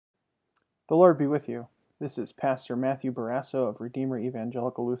The Lord be with you. This is Pastor Matthew Barrasso of Redeemer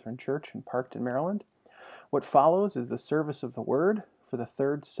Evangelical Lutheran Church in Parkton, Maryland. What follows is the service of the Word for the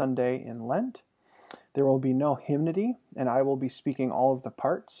third Sunday in Lent. There will be no hymnody, and I will be speaking all of the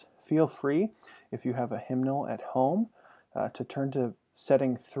parts. Feel free, if you have a hymnal at home, to turn to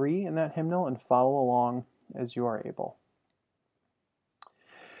setting 3 in that hymnal and follow along as you are able.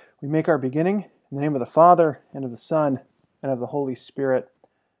 We make our beginning in the name of the Father, and of the Son, and of the Holy Spirit.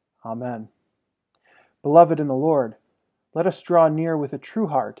 Amen. Beloved in the Lord, let us draw near with a true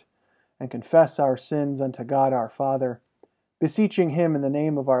heart and confess our sins unto God our Father, beseeching Him in the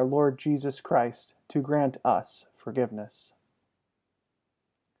name of our Lord Jesus Christ to grant us forgiveness.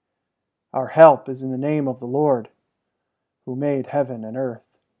 Our help is in the name of the Lord, who made heaven and earth.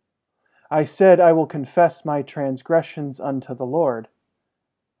 I said, I will confess my transgressions unto the Lord,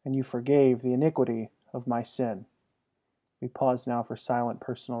 and you forgave the iniquity of my sin. We pause now for silent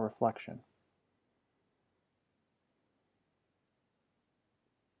personal reflection.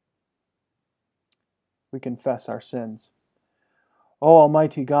 We confess our sins. O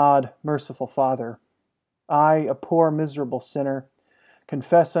Almighty God, merciful Father, I, a poor miserable sinner,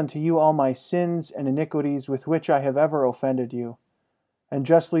 confess unto you all my sins and iniquities with which I have ever offended you, and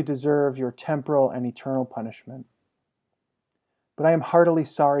justly deserve your temporal and eternal punishment. But I am heartily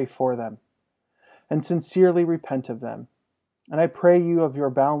sorry for them, and sincerely repent of them, and I pray you of your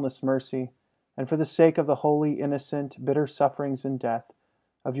boundless mercy, and for the sake of the holy, innocent, bitter sufferings and death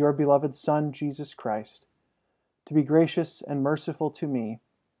of your beloved Son, Jesus Christ, to be gracious and merciful to me,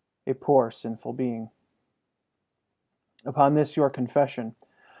 a poor sinful being. Upon this your confession,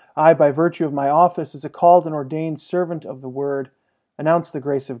 I, by virtue of my office as a called and ordained servant of the Word, announce the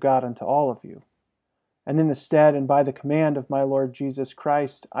grace of God unto all of you. And in the stead and by the command of my Lord Jesus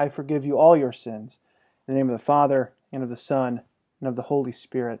Christ, I forgive you all your sins, in the name of the Father, and of the Son, and of the Holy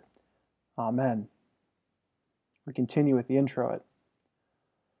Spirit. Amen. We continue with the introit.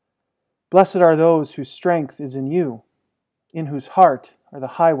 Blessed are those whose strength is in you, in whose heart are the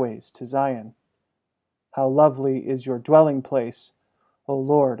highways to Zion. How lovely is your dwelling place, O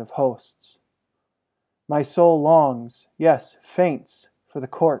Lord of hosts! My soul longs, yes, faints, for the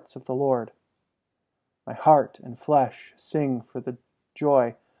courts of the Lord. My heart and flesh sing for the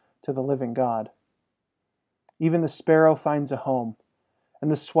joy to the living God. Even the sparrow finds a home,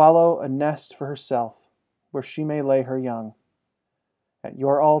 and the swallow a nest for herself, where she may lay her young. At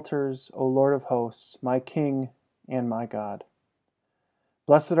your altars, O Lord of hosts, my King and my God.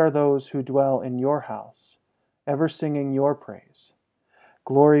 Blessed are those who dwell in your house, ever singing your praise.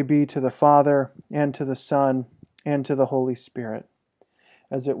 Glory be to the Father, and to the Son, and to the Holy Spirit,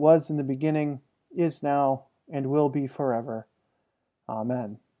 as it was in the beginning, is now, and will be forever.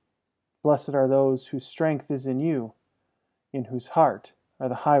 Amen. Blessed are those whose strength is in you, in whose heart are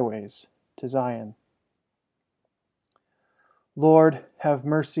the highways to Zion. Lord, have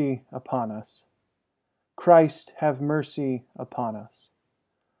mercy upon us. Christ, have mercy upon us.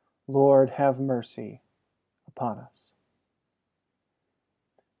 Lord, have mercy upon us.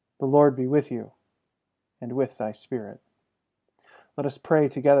 The Lord be with you, and with thy spirit. Let us pray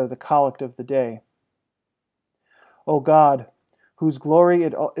together the collect of the day. O God, whose glory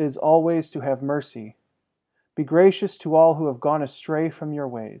it is always to have mercy, be gracious to all who have gone astray from your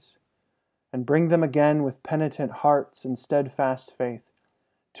ways, and bring them again with penitent hearts and steadfast faith,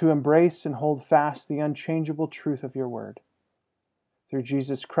 to embrace and hold fast the unchangeable truth of your word. Through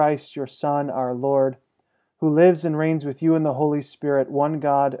Jesus Christ, your Son, our Lord, who lives and reigns with you in the Holy Spirit, one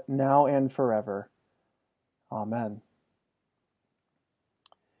God, now and forever. Amen.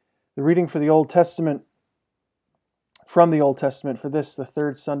 The reading for the Old Testament, from the Old Testament for this, the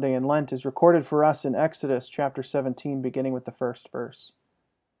third Sunday in Lent, is recorded for us in Exodus chapter 17, beginning with the first verse.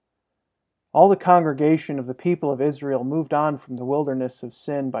 All the congregation of the people of Israel moved on from the wilderness of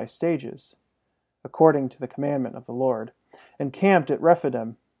sin by stages, according to the commandment of the Lord, and camped at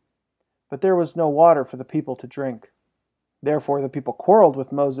Rephidim. But there was no water for the people to drink. Therefore the people quarreled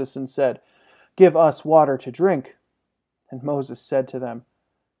with Moses and said, Give us water to drink. And Moses said to them,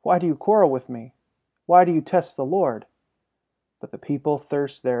 Why do you quarrel with me? Why do you test the Lord? But the people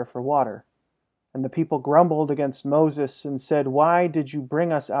thirst there for water. And the people grumbled against Moses and said, Why did you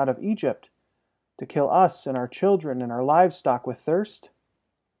bring us out of Egypt? To kill us and our children and our livestock with thirst?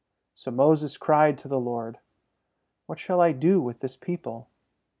 So Moses cried to the Lord, What shall I do with this people?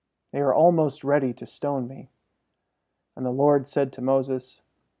 They are almost ready to stone me. And the Lord said to Moses,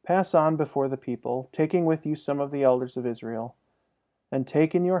 Pass on before the people, taking with you some of the elders of Israel, and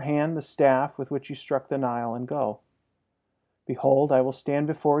take in your hand the staff with which you struck the Nile, and go. Behold, I will stand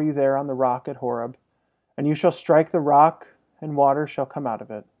before you there on the rock at Horeb, and you shall strike the rock, and water shall come out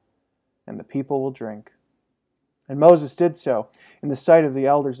of it. and the people will drink." And Moses did so in the sight of the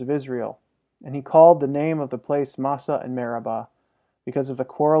elders of Israel. And he called the name of the place Massah and Meribah, because of the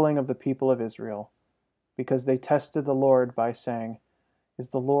quarreling of the people of Israel, because they tested the Lord by saying, "Is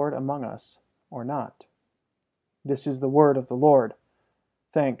the Lord among us or not?" This is the word of the Lord.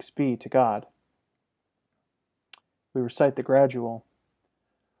 Thanks be to God. We recite the gradual.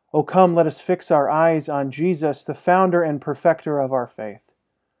 O come, let us fix our eyes on Jesus, the founder and perfecter of our faith,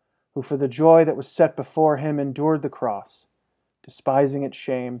 who for the joy that was set before him endured the cross, despising its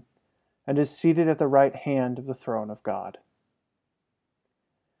shame, and is seated at the right hand of the throne of God.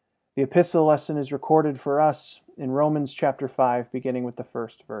 The epistle lesson is recorded for us in Romans chapter 5, beginning with the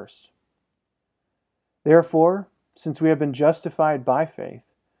first verse. Therefore, since we have been justified by faith,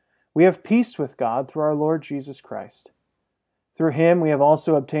 we have peace with God through our Lord Jesus Christ. Through him we have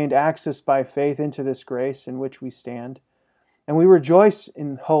also obtained access by faith into this grace in which we stand, and we rejoice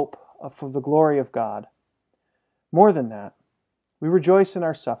in hope of the glory of God. More than that, we rejoice in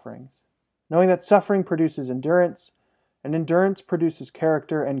our sufferings, knowing that suffering produces endurance, and endurance produces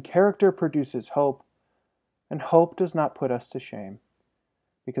character, and character produces hope, and hope does not put us to shame,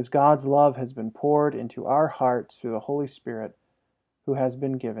 because God's love has been poured into our hearts through the Holy Spirit who has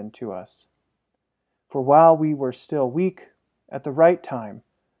been given to us. For while we were still weak, at the right time,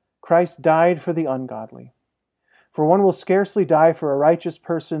 Christ died for the ungodly. For one will scarcely die for a righteous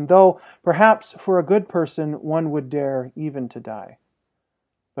person, though perhaps for a good person one would dare even to die.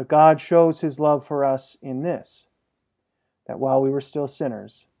 But God shows his love for us in this, that while we were still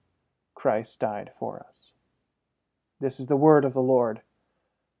sinners, Christ died for us. This is the word of the Lord.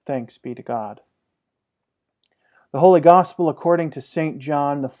 Thanks be to God. The Holy Gospel according to St.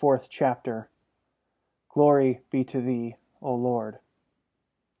 John, the 4th chapter. Glory be to thee, O Lord.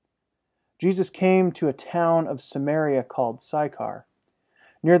 Jesus came to a town of Samaria called Sychar,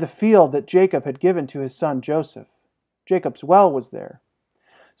 near the field that Jacob had given to his son Joseph. Jacob's well was there.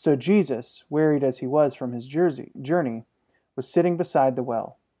 So Jesus, wearied as he was from his journey, was sitting beside the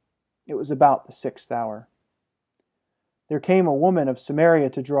well. It was about the 6th hour. There came a woman of Samaria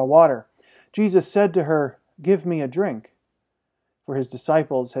to draw water. Jesus said to her, "Give me a drink," for his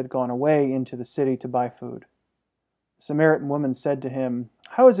disciples had gone away into the city to buy food. The Samaritan woman said to him,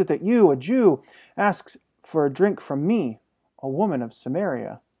 "How is it that you, a Jew, ask for a drink from me, a woman of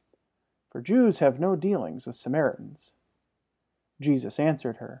Samaria? For Jews have no dealings with Samaritans." Jesus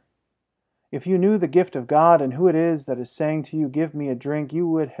answered her, "If you knew the gift of God and who it is that is saying to you, 'Give me a drink,' you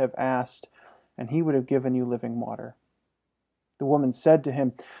would have asked, and he would have given you living water." The woman said to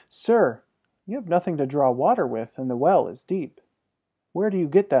him, "Sir, you have nothing to draw water with, and the well is deep. Where do you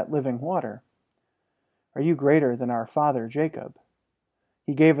get that living water? Are you greater than our father Jacob?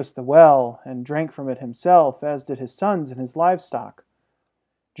 He gave us the well and drank from it himself, as did his sons and his livestock."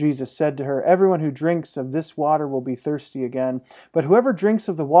 Jesus said to her, "Everyone who drinks of this water will be thirsty again, but whoever drinks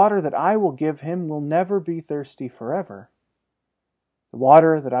of the water that I will give him will never be thirsty forever. The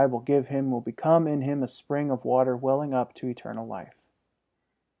water that I will give him will become in him a spring of water welling up to eternal life."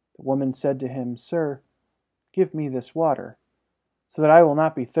 The woman said to him, "Sir, give me this water, so that I will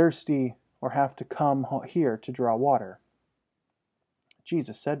not be thirsty or have to come here to draw water."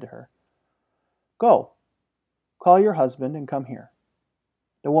 Jesus said to her, "Go, call your husband and come here."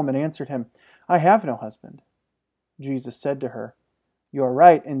 The woman answered him, "I have no husband." Jesus said to her, "You are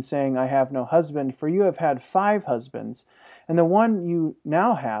right in saying, 'I have no husband,' for you have had 5 husbands, and the one you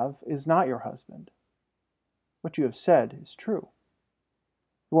now have is not your husband. What you have said is true."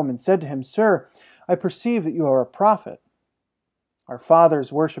 The woman said to him, "Sir, I perceive that you are a prophet. Our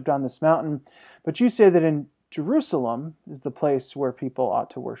fathers worshipped on this mountain, but you say that in Jerusalem is the place where people ought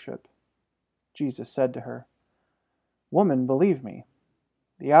to worship." Jesus said to her, "Woman, believe me,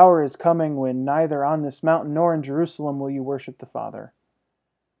 the hour is coming when neither on this mountain nor in Jerusalem will you worship the Father.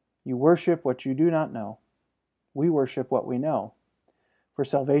 You worship what you do not know. We worship what we know, for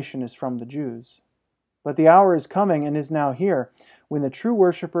salvation is from the Jews. But the hour is coming and is now here, when the true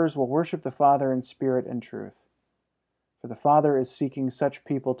worshippers will worship the Father in spirit and truth. For the Father is seeking such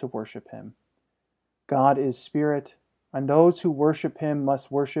people to worship him. God is spirit, and those who worship him must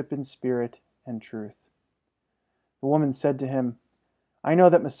worship in spirit and truth." The woman said to him, "I know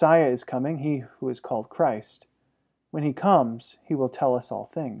that Messiah is coming, he who is called Christ. When he comes, he will tell us all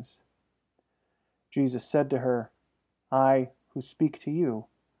things." Jesus said to her, "I who speak to you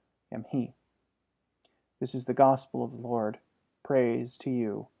am he." This is the gospel of the Lord. Praise to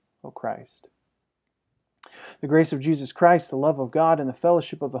you, O Christ. The grace of Jesus Christ, the love of God, and the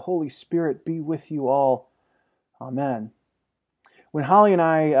fellowship of the Holy Spirit be with you all. Amen. When Holly and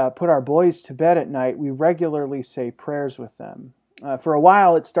I put our boys to bed at night, we regularly say prayers with them. For a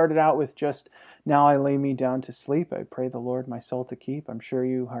while, it started out with just, "Now I lay me down to sleep. I pray the Lord my soul to keep." I'm sure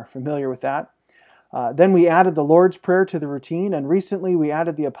you are familiar with that. Then we added the Lord's Prayer to the routine, and recently we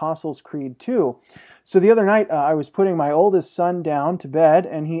added the Apostles' Creed too. So the other night, I was putting my oldest son down to bed,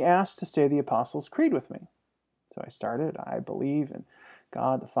 and he asked to say the Apostles' Creed with me. So I started, "I believe in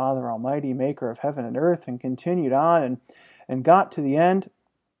God the Father Almighty, maker of heaven and earth," and continued on and got to the end,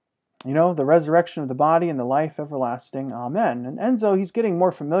 the resurrection of the body and the life everlasting. Amen. And Enzo, he's getting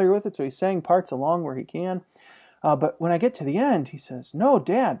more familiar with it, so he's saying parts along where he can. But when I get to the end, he says, "No,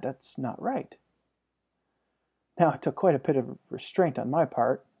 Dad, that's not right." Now, it took quite a bit of restraint on my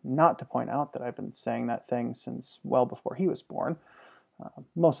part not to point out that I've been saying that thing since well before he was born,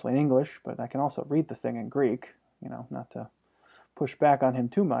 mostly in English, but I can also read the thing in Greek, not to push back on him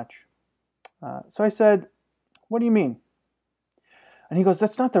too much. So I said, "What do you mean?" And he goes,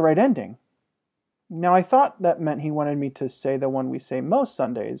 "That's not the right ending." Now, I thought that meant he wanted me to say the one we say most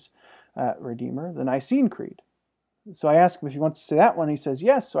Sundays at Redeemer, the Nicene Creed. So I asked him if he wants to say that one. He says,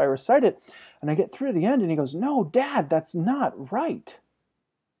 "Yes." So I recite it, and I get through the end, and he goes, "No, Dad, that's not right."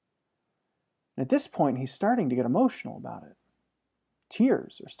 And at this point, he's starting to get emotional about it.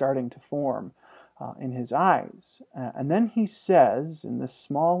 Tears are starting to form in his eyes. And then he says, in this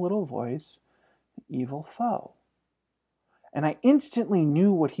small little voice, "The evil foe." And I instantly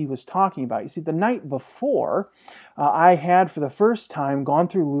knew what he was talking about. You see, the night before, I had for the first time gone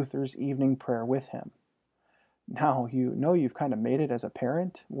through Luther's evening prayer with him. Now, you've kind of made it as a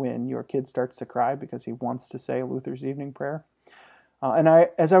parent when your kid starts to cry because he wants to say Luther's evening prayer.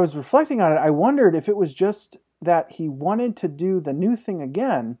 As I was reflecting on it, I wondered if it was just that he wanted to do the new thing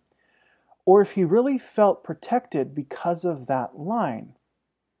again, or if he really felt protected because of that line,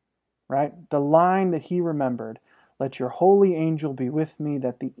 right? The line that he remembered, "Let your holy angel be with me,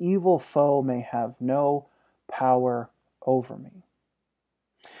 that the evil foe may have no power over me."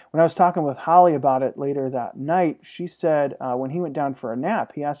 When I was talking with Holly about it later that night, she said when he went down for a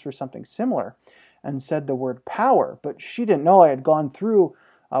nap, he asked for something similar and said the word power, but she didn't know I had gone through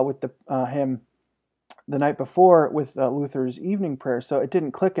with him the night before with Luther's evening prayer, so it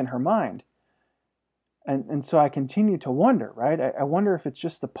didn't click in her mind. And so I continued to wonder, right? I wonder if it's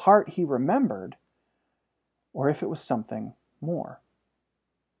just the part he remembered or if it was something more.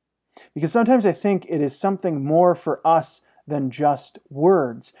 Because sometimes I think it is something more for us than just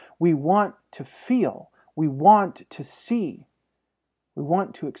words. We want to feel. We want to see. We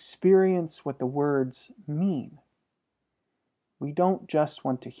want to experience what the words mean. We don't just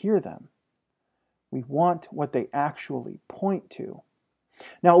want to hear them. We want what they actually point to.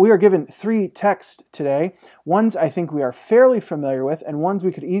 Now, we are given 3 texts today. Ones I think we are fairly familiar with, and ones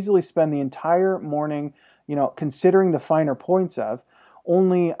we could easily spend the entire morning, considering the finer points of.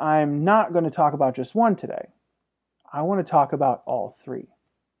 Only I'm not going to talk about just one today. I want to talk about all 3.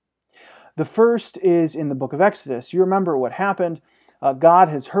 The first is in the book of Exodus. You remember what happened. God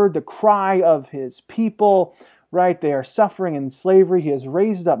has heard the cry of his people, right? They are suffering in slavery. He has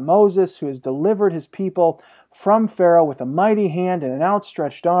raised up Moses, who has delivered his people from Pharaoh with a mighty hand and an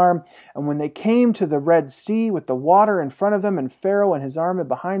outstretched arm. And when they came to the Red Sea with the water in front of them and Pharaoh and his army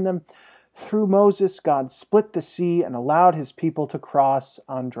behind them, through Moses, God split the sea and allowed his people to cross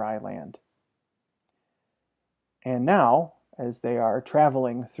on dry land. And now, as they are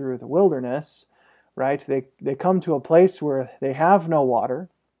traveling through the wilderness, right, they come to a place where they have no water,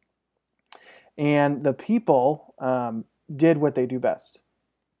 and the people did what they do best.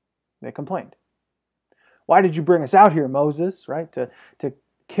 They complained. "Why did you bring us out here, Moses?" Right? To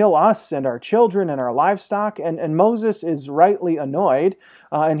kill us and our children and our livestock. And Moses is rightly annoyed,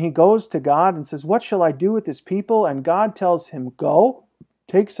 and he goes to God and says, "What shall I do with this people?" And God tells him, "Go,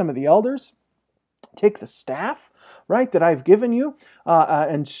 take some of the elders, take the staff, right, that I've given you,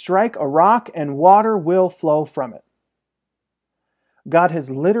 and strike a rock, and water will flow from it." God has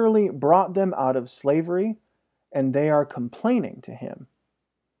literally brought them out of slavery, and they are complaining to him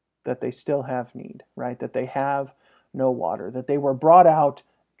that they still have need, right? That they have no water, that they were brought out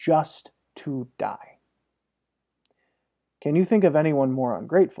just to die. Can you think of anyone more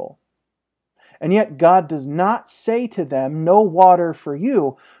ungrateful? And yet God does not say to them, "No water for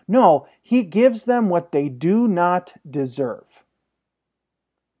you." No, he gives them what they do not deserve.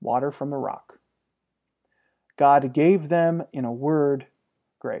 Water from a rock. God gave them, in a word,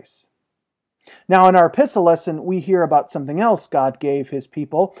 grace. Now, in our epistle lesson, we hear about something else God gave his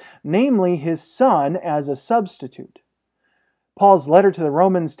people, namely his Son as a substitute. Paul's letter to the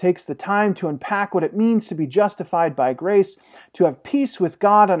Romans takes the time to unpack what it means to be justified by grace, to have peace with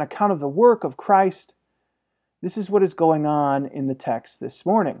God on account of the work of Christ. This is what is going on in the text this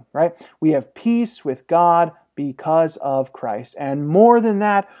morning, right? We have peace with God because of Christ. And more than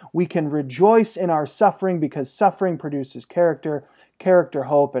that, we can rejoice in our suffering because suffering produces character, character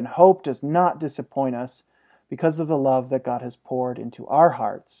hope, and hope does not disappoint us because of the love that God has poured into our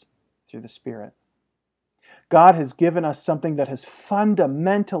hearts through the Spirit. God has given us something that has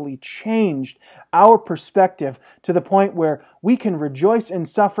fundamentally changed our perspective to the point where we can rejoice in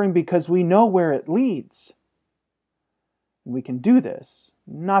suffering because we know where it leads. And we can do this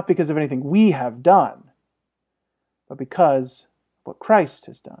not because of anything we have done, but because of what Christ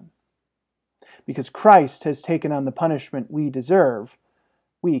has done. Because Christ has taken on the punishment we deserve,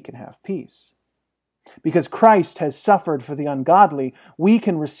 we can have peace. Because Christ has suffered for the ungodly, we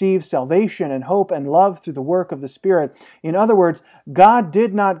can receive salvation and hope and love through the work of the Spirit. In other words, God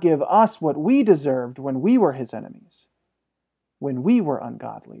did not give us what we deserved when we were His enemies, when we were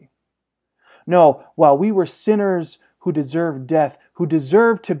ungodly. No, while we were sinners who deserved death, who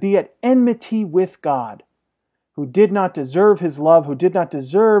deserved to be at enmity with God, who did not deserve His love, who did not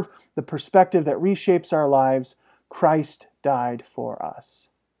deserve the perspective that reshapes our lives, Christ died for us.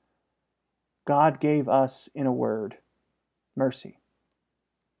 God gave us, in a word, mercy.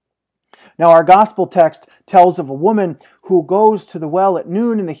 Now, our gospel text tells of a woman who goes to the well at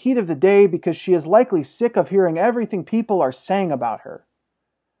noon in the heat of the day because she is likely sick of hearing everything people are saying about her.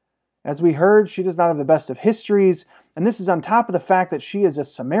 As we heard, she does not have the best of histories, and this is on top of the fact that she is a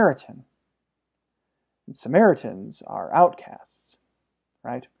Samaritan. And Samaritans are outcasts,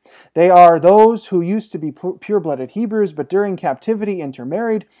 right? They are those who used to be pure-blooded Hebrews, but during captivity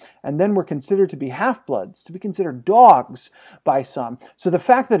intermarried, and then were considered to be half-bloods, to be considered dogs by some. So the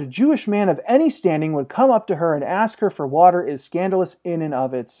fact that a Jewish man of any standing would come up to her and ask her for water is scandalous in and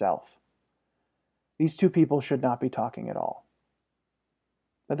of itself. These two people should not be talking at all.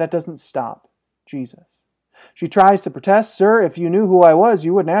 But that doesn't stop Jesus. She tries to protest, "Sir, if you knew who I was,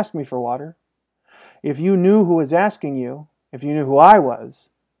 you wouldn't ask me for water. If you knew who was asking you, if you knew who I was,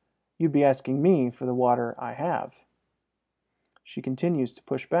 you'd be asking me for the water I have." She continues to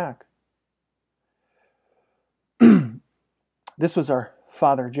push back. This was our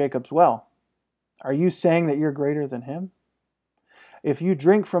father Jacob's well. Are you saying that you're greater than him? If you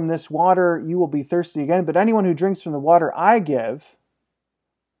drink from this water, you will be thirsty again, but anyone who drinks from the water I give,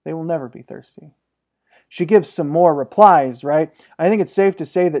 they will never be thirsty. She gives some more replies, right? I think it's safe to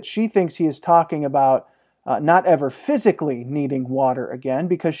say that she thinks he is talking about not ever physically needing water again,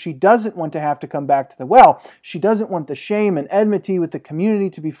 because she doesn't want to have to come back to the well. She doesn't want the shame and enmity with the community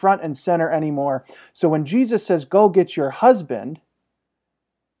to be front and center anymore. So when Jesus says, "Go get your husband,"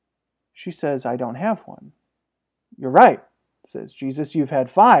 she says, "I don't have one." "You're right," says Jesus, "you've had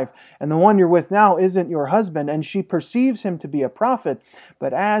 5, and the one you're with now isn't your husband." And she perceives him to be a prophet.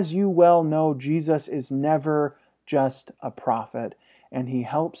 But as you well know, Jesus is never just a prophet, and he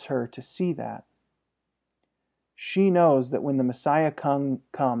helps her to see that. She knows that when the Messiah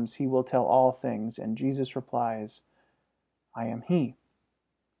comes, he will tell all things, and Jesus replies, "I am he,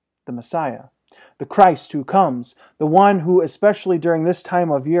 the Messiah, the Christ who comes, the one who, especially during this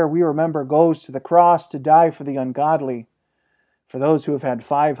time of year, we remember goes to the cross to die for the ungodly, for those who have had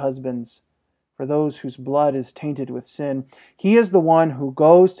 5 husbands, for those whose blood is tainted with sin. He is the one who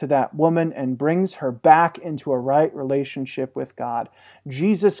goes to that woman and brings her back into a right relationship with God.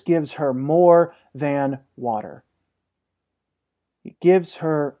 Jesus gives her more than water. He gives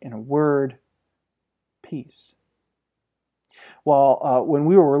her, in a word, peace. Well, when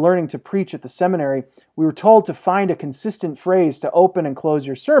we were learning to preach at the seminary, we were told to find a consistent phrase to open and close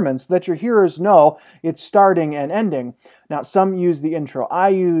your sermon so that your hearers know it's starting and ending. Now, some use the intro I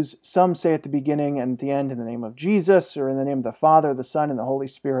use, some say at the beginning and at the end, "In the name of Jesus," or "In the name of the Father, the Son, and the Holy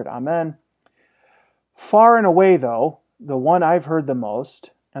Spirit, Amen." Far and away, though, the one I've heard the most,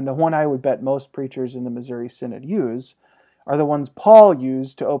 and the one I would bet most preachers in the Missouri Synod use, are the ones Paul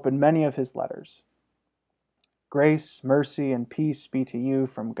used to open many of his letters. "Grace, mercy, and peace be to you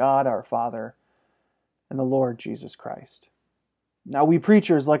from God our Father and the Lord Jesus Christ." Now, we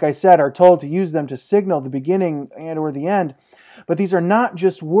preachers, like I said, are told to use them to signal the beginning and or the end, but these are not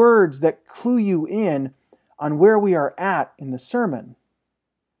just words that clue you in on where we are at in the sermon.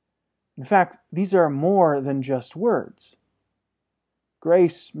 In fact, these are more than just words.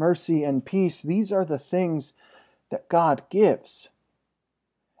 Grace, mercy, and peace, these are the things that God gives.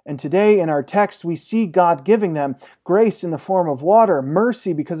 And today in our text, we see God giving them grace in the form of water,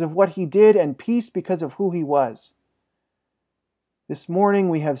 mercy because of what he did, and peace because of who he was. This morning,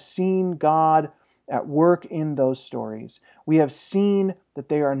 we have seen God at work in those stories. We have seen that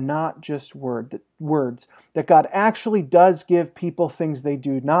they are not just words, that God actually does give people things they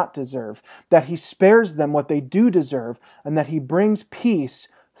do not deserve, that he spares them what they do deserve, and that he brings peace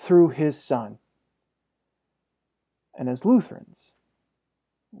through his Son. And as Lutherans,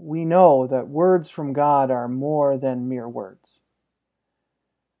 we know that words from God are more than mere words.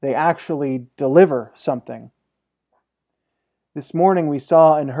 They actually deliver something. This morning we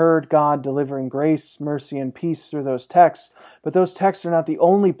saw and heard God delivering grace, mercy, and peace through those texts, but those texts are not the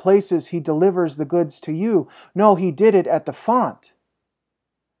only places He delivers the goods to you. No, He did it at the font,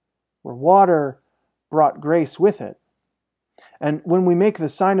 where water brought grace with it. And when we make the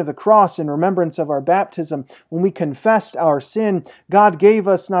sign of the cross in remembrance of our baptism, when we confessed our sin, God gave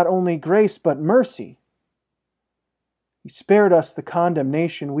us not only grace but mercy. He spared us the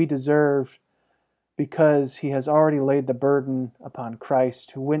condemnation we deserved because He has already laid the burden upon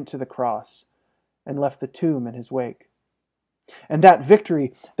Christ, who went to the cross and left the tomb in His wake. And that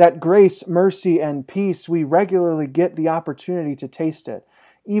victory, that grace, mercy, and peace, we regularly get the opportunity to taste it.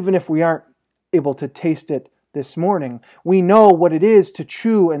 Even if we aren't able to taste it this morning, we know what it is to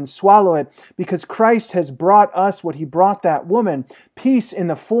chew and swallow it because Christ has brought us what He brought that woman, peace in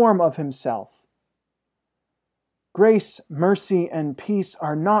the form of Himself. Grace, mercy, and peace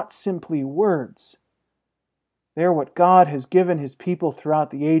are not simply words. They are what God has given His people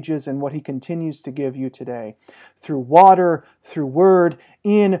throughout the ages and what He continues to give you today. Through water, through word,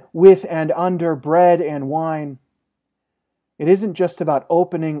 in, with, and under bread and wine. It isn't just about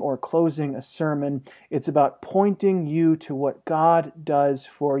opening or closing a sermon. It's about pointing you to what God does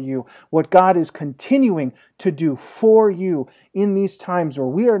for you. What God is continuing to do for you in these times where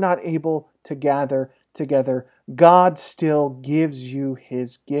we are not able to gather together. God still gives you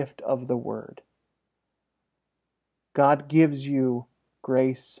His gift of the Word. God gives you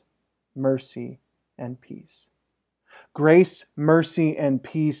grace, mercy, and peace. Grace, mercy, and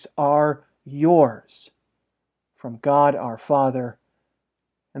peace are yours from God our Father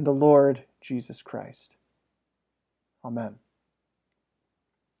and the Lord Jesus Christ. Amen.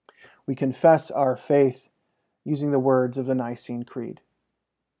 We confess our faith using the words of the Nicene Creed.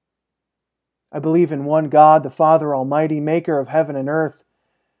 I believe in one God, the Father Almighty, maker of heaven and earth,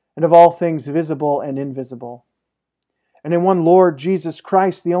 and of all things visible and invisible. And in one Lord Jesus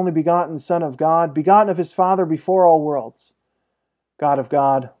Christ, the only begotten Son of God, begotten of His Father before all worlds, God of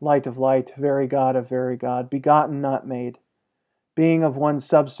God, light of light, very God of very God, begotten, not made, being of one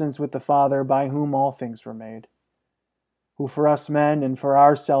substance with the Father, by whom all things were made, who for us men and for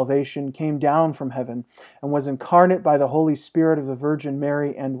our salvation came down from heaven, and was incarnate by the Holy Spirit of the Virgin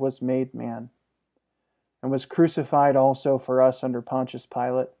Mary, and was made man, and was crucified also for us under Pontius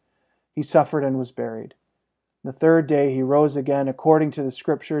Pilate. He suffered and was buried. The third day He rose again according to the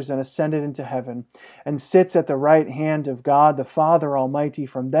Scriptures and ascended into heaven, and sits at the right hand of God the Father Almighty.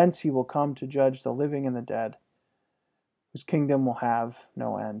 From thence He will come to judge the living and the dead, whose kingdom will have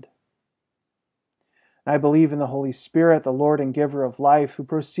no end. And I believe in the Holy Spirit, the Lord and giver of life, who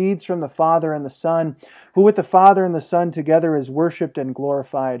proceeds from the Father and the Son, who with the Father and the Son together is worshipped and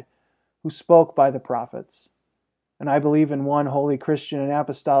glorified, who spoke by the prophets. And I believe in one holy Christian and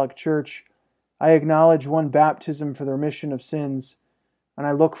apostolic church. I acknowledge one baptism for the remission of sins, and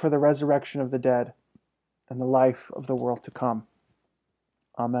I look for the resurrection of the dead and the life of the world to come.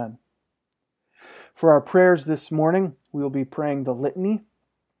 Amen. For our prayers this morning, we will be praying the litany,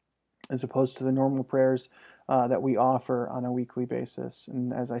 as opposed to the normal prayers that we offer on a weekly basis.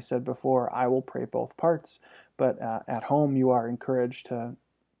 And as I said before, I will pray both parts, but at home you are encouraged to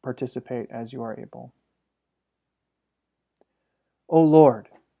participate as you are able. O Lord,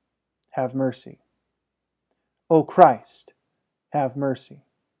 have mercy. O Christ, have mercy.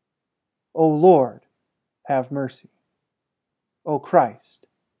 O Lord, have mercy. O Christ,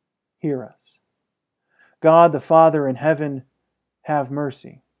 hear us. God the Father in heaven, have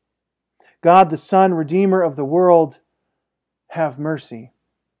mercy. God the Son, Redeemer of the world, have mercy.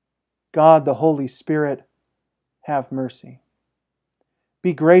 God the Holy Spirit, have mercy.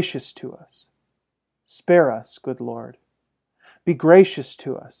 Be gracious to us. Spare us, good Lord. Be gracious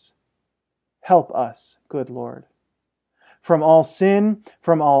to us. Help us, good Lord. From all sin,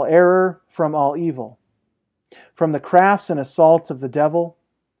 from all error, from all evil, from the crafts and assaults of the devil,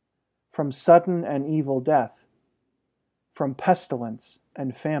 from sudden and evil death, from pestilence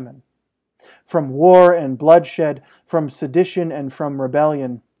and famine, from war and bloodshed, from sedition and from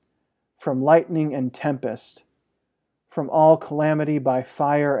rebellion, from lightning and tempest, from all calamity by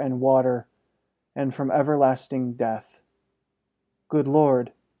fire and water, and from everlasting death. Good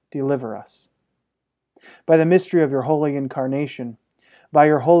Lord, deliver us. By the mystery of your holy incarnation, by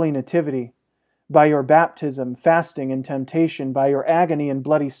your holy nativity, by your baptism, fasting, and temptation, by your agony and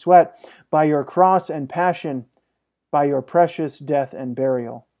bloody sweat, by your cross and passion, by your precious death and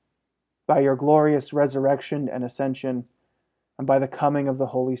burial, by your glorious resurrection and ascension, and by the coming of the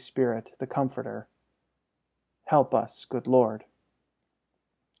Holy Spirit, the Comforter. Help us, good Lord.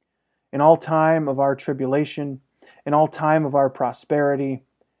 In all time of our tribulation, in all time of our prosperity,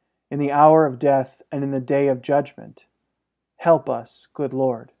 in the hour of death and in the day of judgment, help us, good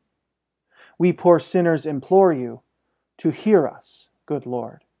Lord. We poor sinners implore you to hear us, good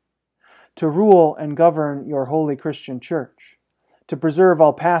Lord, to rule and govern your holy Christian church, to preserve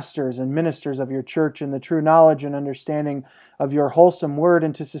all pastors and ministers of your church in the true knowledge and understanding of your wholesome word,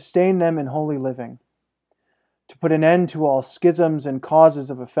 and to sustain them in holy living, to put an end to all schisms and causes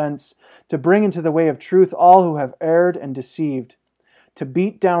of offense, to bring into the way of truth all who have erred and deceived, to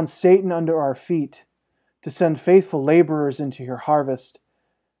beat down Satan under our feet, to send faithful laborers into your harvest,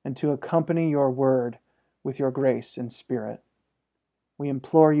 and to accompany your word with your grace and spirit. We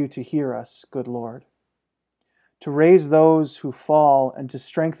implore you to hear us, good Lord, to raise those who fall and to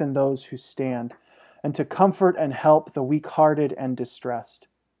strengthen those who stand, and to comfort and help the weak-hearted and distressed.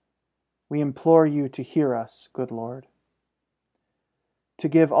 We implore you to hear us, good Lord, to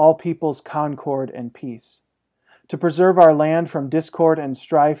give all peoples concord and peace, to preserve our land from discord and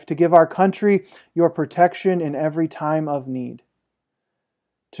strife, to give our country your protection in every time of need,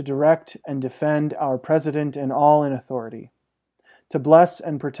 to direct and defend our president and all in authority, to bless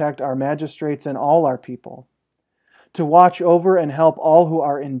and protect our magistrates and all our people, to watch over and help all who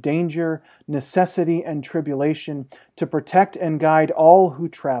are in danger, necessity, and tribulation, to protect and guide all who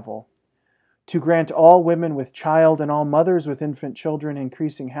travel, to grant all women with child and all mothers with infant children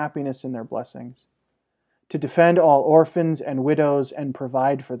increasing happiness in their blessings, to defend all orphans and widows and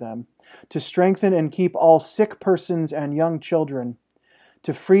provide for them, to strengthen and keep all sick persons and young children,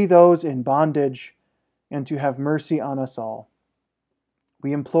 to free those in bondage, and to have mercy on us all.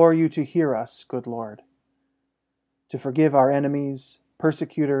 We implore you to hear us, good Lord, to forgive our enemies,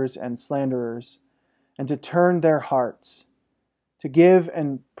 persecutors, and slanderers, and to turn their hearts, to give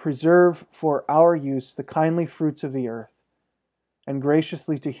and preserve for our use the kindly fruits of the earth, and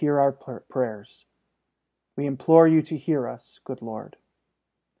graciously to hear our prayers. We implore you to hear us, good Lord.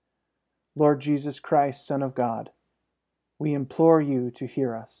 Lord Jesus Christ, Son of God, we implore you to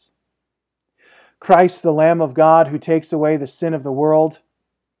hear us. Christ, the Lamb of God, who takes away the sin of the world,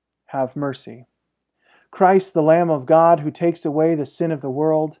 have mercy. Christ, the Lamb of God, who takes away the sin of the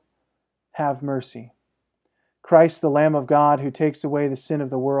world, have mercy. Christ, the Lamb of God, who takes away the sin of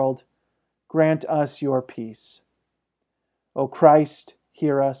the world, grant us your peace. O Christ,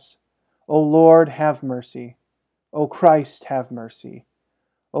 hear us. O Lord, have mercy. O Christ, have mercy.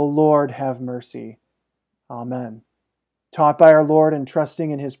 O Lord, have mercy. Amen. Taught by our Lord and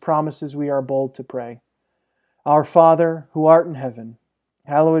trusting in his promises, we are bold to pray. Our Father, who art in heaven,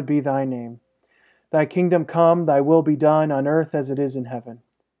 hallowed be thy name. Thy kingdom come, thy will be done on earth as it is in heaven.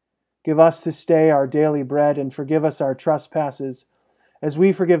 Give us this day our daily bread, and forgive us our trespasses, as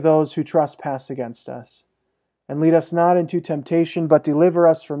we forgive those who trespass against us. And lead us not into temptation, but deliver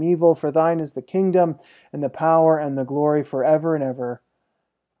us from evil. For thine is the kingdom, and the power, and the glory forever and ever.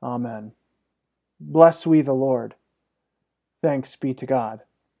 Amen. Bless we the Lord. Thanks be to God.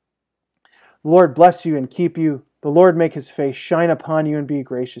 The Lord bless you and keep you. The Lord make his face shine upon you and be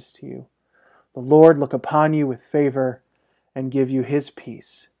gracious to you. The Lord look upon you with favor and give you his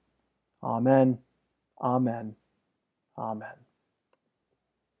peace. Amen. Amen. Amen.